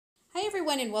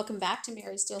Everyone, and welcome back to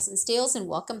Mary Steals and Steals, and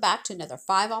welcome back to another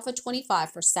 5 off of 25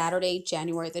 for Saturday,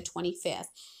 January the 25th.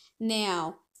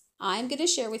 Now, I'm going to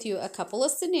share with you a couple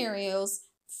of scenarios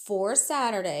for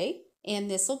Saturday, and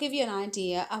this will give you an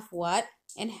idea of what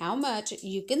and how much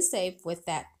you can save with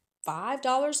that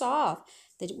 $5 off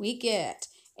that we get.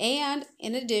 And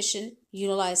in addition,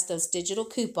 utilize those digital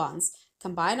coupons.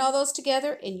 Combine all those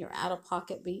together, and your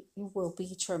out-of-pocket will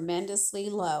be tremendously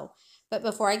low. But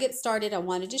before I get started, I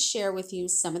wanted to share with you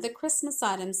some of the Christmas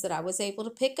items that I was able to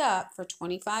pick up for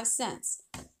 25 cents.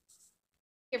 Hey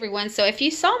everyone, so if you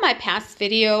saw my past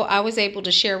video, I was able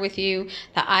to share with you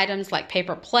the items like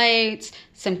paper plates,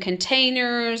 some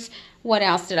containers. What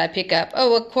else did I pick up?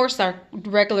 Oh, of course, our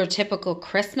regular typical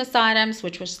Christmas items,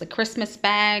 which was the Christmas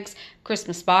bags,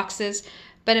 Christmas boxes.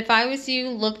 But if I was you,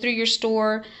 look through your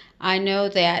store. I know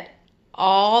that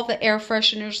all the air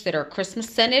fresheners that are Christmas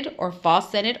scented or fall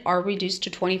scented are reduced to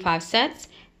 25 cents.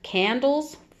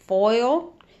 Candles,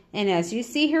 foil, and as you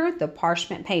see here, the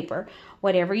parchment paper.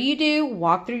 Whatever you do,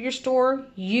 walk through your store,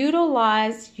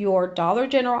 utilize your Dollar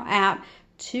General app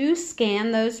to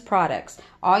scan those products.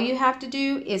 All you have to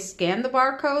do is scan the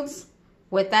barcodes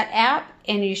with that app,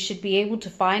 and you should be able to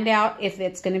find out if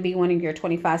it's going to be one of your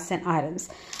 25-cent items.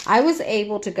 I was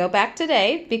able to go back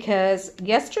today because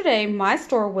yesterday my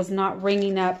store was not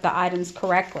ringing up the items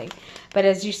correctly. But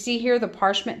as you see here, the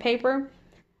parchment paper,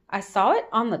 I saw it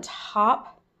on the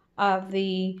top of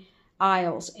the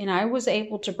aisles, and I was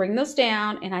able to bring those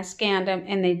down, and I scanned them,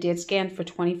 and they did scan for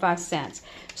 25 cents.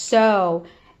 So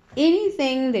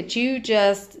anything that you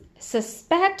just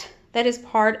suspect that is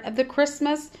part of the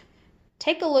Christmas,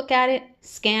 take a look at it,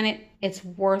 scan it. It's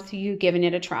worth you giving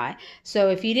it a try. So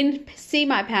if you didn't see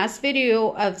my past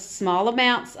video of small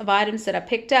amounts of items that I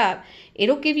picked up,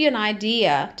 it'll give you an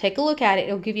idea. Take a look at it.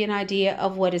 It'll give you an idea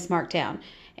of what is marked down.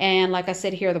 And like I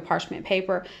said here, the parchment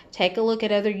paper, take a look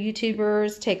at other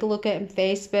YouTubers, take a look at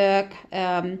Facebook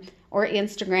or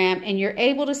Instagram, and you're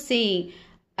able to see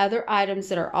other items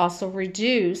that are also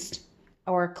reduced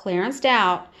or clearanced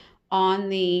out on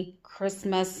the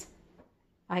Christmas,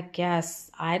 I guess,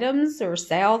 items or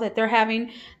sale that they're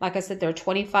having. Like I said, they're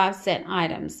 25-cent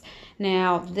items.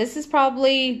 Now, this is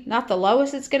probably not the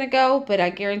lowest it's going to go, but I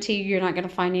guarantee you're not going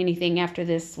to find anything after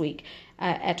this week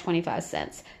at 25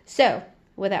 cents. So,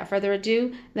 without further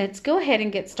ado, let's go ahead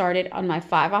and get started on my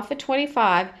 5 off of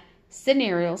 25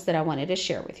 scenarios that I wanted to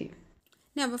share with you.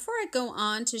 Now, before I go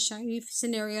on to show you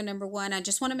scenario number 1, I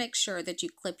just want to make sure that you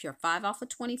clip your 5 off of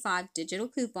 25 digital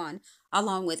coupon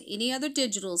along with any other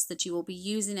digitals that you will be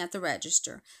using at the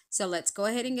register. So let's go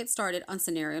ahead and get started on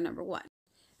scenario number 1.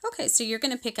 Okay, so you're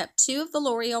going to pick up 2 of the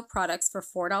L'Oreal products for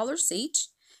 $4 each.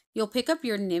 You'll pick up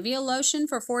your Nivea lotion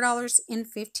for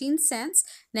 $4.15.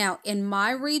 Now, in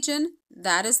my region,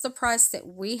 that is the price that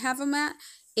we have them at.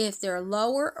 If they're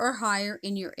lower or higher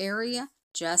in your area,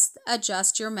 just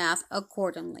adjust your math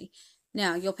accordingly.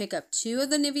 Now, you'll pick up 2 of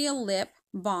the Nivea lip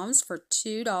balms for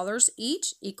 $2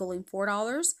 each, equaling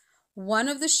 $4. 1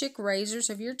 of the Schick razors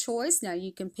of your choice. Now,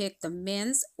 you can pick the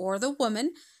men's or the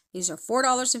woman. These are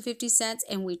 $4.50,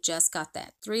 and we just got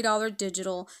that $3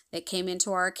 digital that came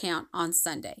into our account on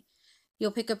Sunday.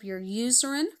 You'll pick up your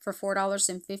Eucerin for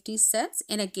 $4.50,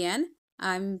 and again,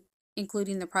 I'm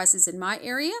including the prices in my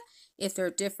area. If they're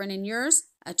different in yours,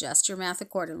 adjust your math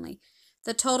accordingly.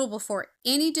 The total before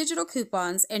any digital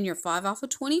coupons and your 5 off of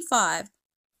 25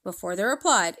 before they're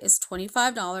applied is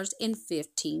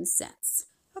 $25.15.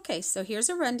 Okay, so here's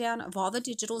a rundown of all the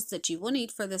digitals that you will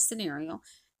need for this scenario.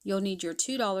 You'll need your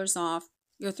 $2 off,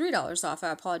 your $3 off,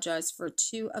 I apologize, for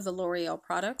 2 of the L'Oreal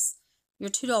products, your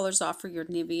 $2 off for your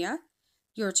Nivea,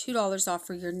 your $2 off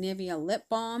for your Nivea lip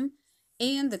balm,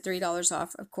 and the $3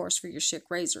 off, of course, for your Schick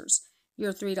razors,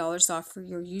 your $3 off for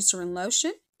your Eucerin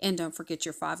lotion, and don't forget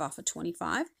your 5 off of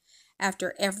 25.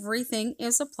 After everything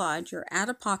is applied, your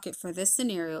out-of-pocket for this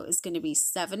scenario is going to be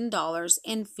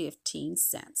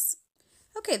 $7.15.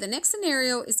 Okay, the next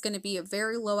scenario is going to be a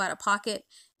very low out-of-pocket,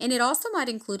 and it also might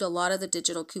include a lot of the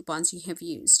digital coupons you have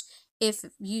used. If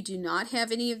you do not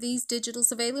have any of these digitals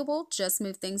available, just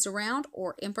move things around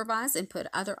or improvise and put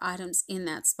other items in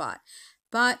that spot.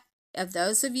 But of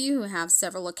those of you who have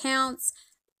several accounts,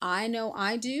 I know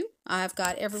I do. I've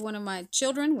got every one of my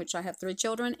children, which I have 3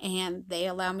 children, and they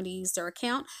allow me to use their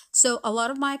account. So a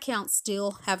lot of my accounts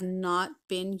still have not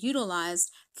been utilized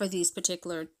for these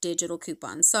particular digital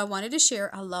coupons. So I wanted to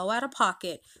share a low out of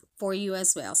pocket for you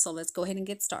as well. So let's go ahead and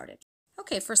get started.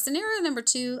 Okay, for scenario number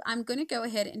 2, I'm going to go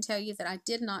ahead and tell you that I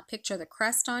did not picture the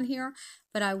crest on here,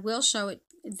 but I will show it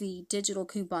the digital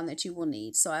coupon that you will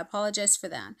need. So I apologize for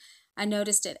that. I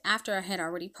noticed it after I had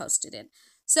already posted it.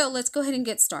 So let's go ahead and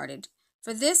get started.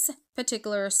 For this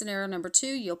particular scenario number 2,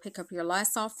 you'll pick up your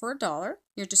Lysol for $1,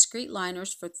 your discreet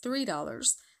liners for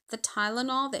 $3, the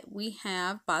Tylenol that we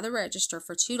have by the register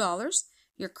for $2,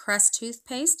 your Crest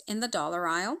toothpaste in the dollar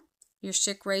aisle, your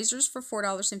Schick razors for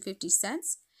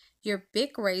 $4.50, your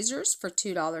Bic razors for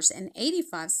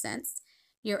 $2.85,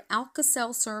 your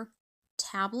Alka-Seltzer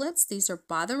tablets, these are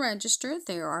by the register,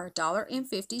 they are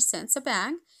 $1.50 a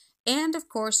bag, and of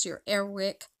course your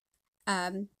Airwick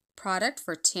product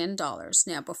for $10.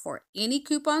 Now, before any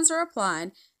coupons are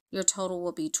applied, your total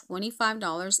will be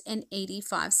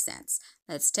 $25.85.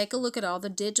 Let's take a look at all the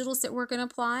digitals that we're going to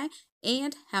apply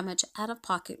and how much out of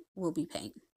pocket we'll be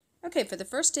paying. Okay, for the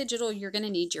first digital, you're going to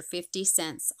need your 50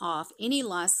 cents off any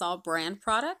Lysol brand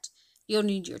product. You'll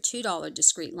need your $2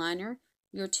 discreet liner,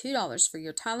 your $2 for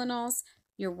your Tylenols,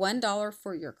 your $1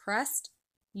 for your Crest,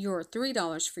 your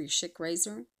 $3 for your Schick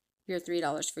razor, your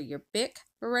 $3 for your Bic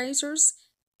razors,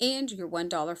 and your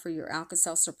 $1 for your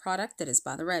Alka-Seltzer product that is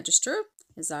by the register,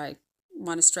 as I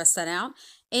want to stress that out,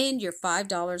 and your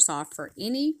 $5 off for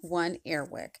any one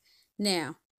Airwick.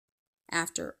 Now,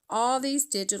 after all these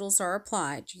digitals are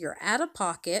applied, your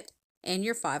out-of-pocket and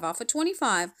your 5 off of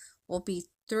 25 will be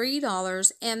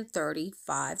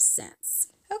 $3.35.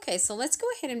 Okay, so let's go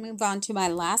ahead and move on to my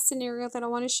last scenario that I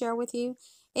want to share with you.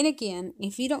 And again,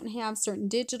 if you don't have certain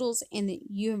digitals and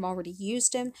that you have already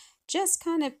used them, just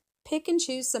kind of pick and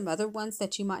choose some other ones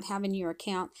that you might have in your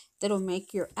account that'll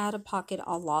make your out-of-pocket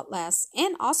a lot less.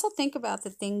 And also think about the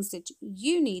things that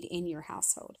you need in your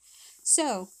household.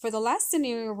 So for the last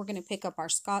scenario, we're going to pick up our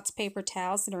Scott's paper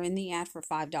towels that are in the ad for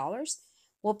 $5.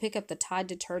 We'll pick up the Tide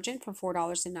detergent for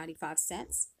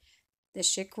 $4.95. The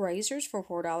Schick razors for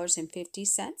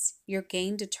 $4.50. Your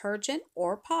Gain detergent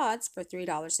or pods for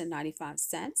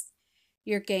 $3.95.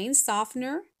 Your Gain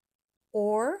softener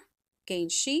or Gain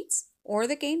sheets or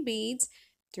the Gain beads,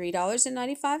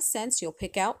 $3.95. You'll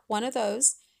pick out one of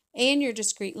those, and your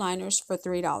discreet liners for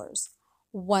 $3.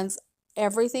 Once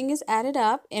everything is added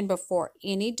up and before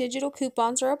any digital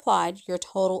coupons are applied, your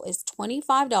total is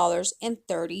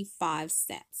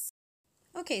 $25.35.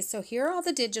 Okay, so here are all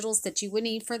the digitals that you would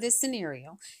need for this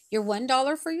scenario. Your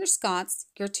 $1 for your Scott's,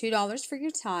 your $2 for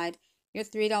your Tide, your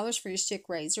 $3 for your Schick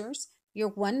razors, your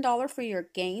 $1 for your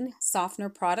Gain softener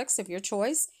products of your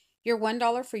choice, your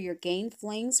 $1 for your Gain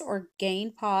flings or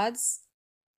Gain pods,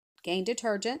 Gain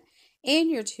detergent,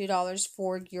 and your $2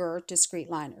 for your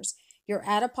discreet liners. Your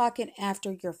out-of-pocket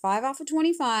after your 5 off of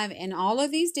 25 and all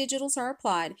of these digitals are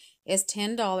applied is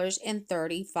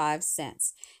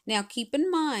 $10.35. Now keep in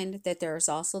mind that there is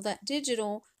also that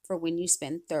digital for when you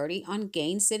spend $30 on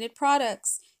Gain scented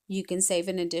products. You can save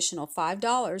an additional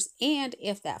 $5, and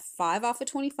if that 5 off of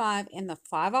 25 and the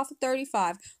 5 off of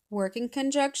 35 work in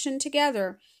conjunction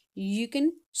together, you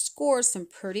can score some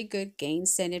pretty good Gain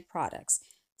scented products.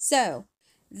 So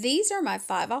these are my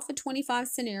 5 off of 25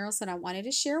 scenarios that I wanted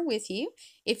to share with you.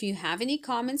 If you have any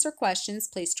comments or questions,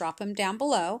 please drop them down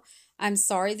below. I'm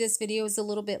sorry this video is a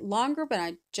little bit longer, but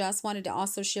I just wanted to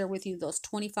also share with you those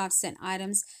 25-cent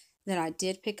items that I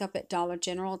did pick up at Dollar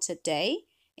General today.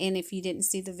 And if you didn't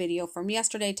see the video from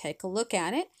yesterday, take a look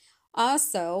at it.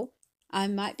 Also, I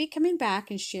might be coming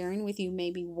back and sharing with you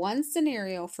maybe one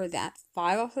scenario for that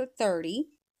 5 off of 30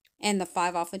 and the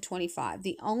 5 off of 25.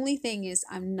 The only thing is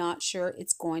I'm not sure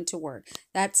it's going to work.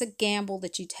 That's a gamble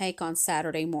that you take on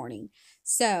Saturday morning.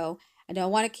 So I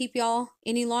don't want to keep y'all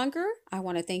any longer. I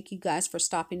want to thank you guys for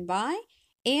stopping by.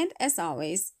 And as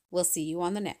always, we'll see you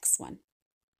on the next one.